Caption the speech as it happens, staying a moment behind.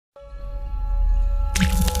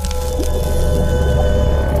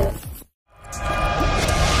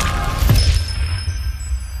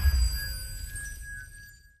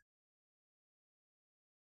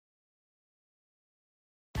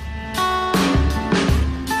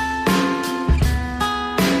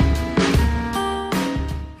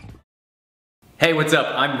Hey, what's up?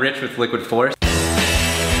 I'm Rich with Liquid Force.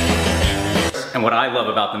 And what I love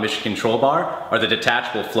about the Mission Control Bar are the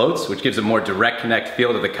detachable floats, which gives a more direct connect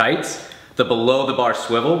feel to the kites, the below the bar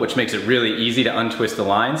swivel, which makes it really easy to untwist the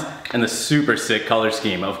lines, and the super sick color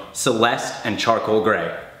scheme of celeste and charcoal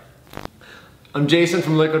gray. I'm Jason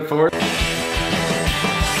from Liquid Force,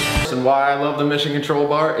 and why I love the Mission Control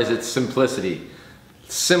Bar is its simplicity.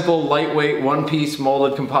 Simple, lightweight, one-piece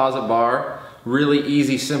molded composite bar, really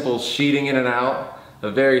easy, simple sheeting in and out,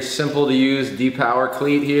 a very simple to use D-Power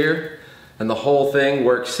cleat here, and the whole thing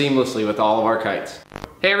works seamlessly with all of our kites.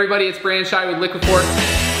 Hey everybody, it's Brandon Shy with Liquid Force,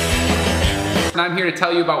 and I'm here to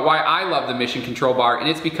tell you about why I love the Mission Control Bar, and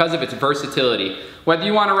it's because of its versatility. Whether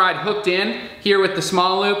you want to ride hooked in here with the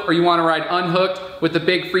small loop, or you want to ride unhooked with the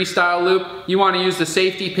big freestyle loop, you want to use the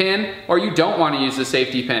safety pin, or you don't want to use the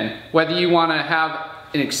safety pin. Whether you want to have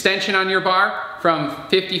an extension on your bar from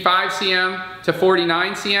 55 cm to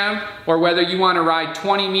 49 cm, or whether you want to ride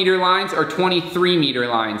 20 meter lines or 23 meter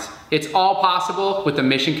lines. It's all possible with the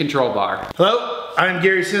Mission Control Bar. Hello, I'm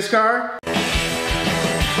Gary Siskar.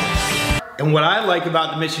 And what I like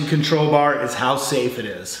about the Mission Control Bar is how safe it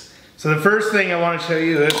is. So the first thing I want to show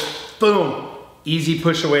you is, boom, easy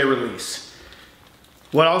push away release.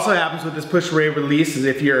 What also happens with this push away release is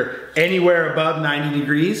if you're anywhere above 90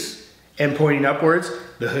 degrees and pointing upwards,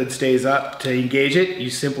 the hood stays up. To engage it,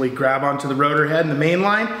 you simply grab onto the rotor head and the main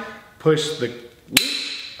line, push the loop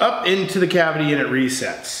up into the cavity and it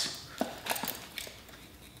resets.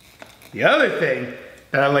 The other thing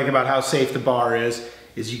that I like about how safe the bar is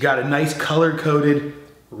you got a nice color-coded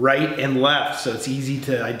right and left, so it's easy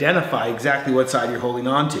to identify exactly what side you're holding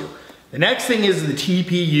onto. The next thing is the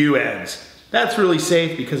TPU ends. That's really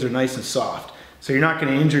safe because they're nice and soft. So you're not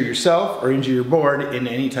going to injure yourself or injure your board in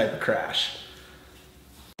any type of crash.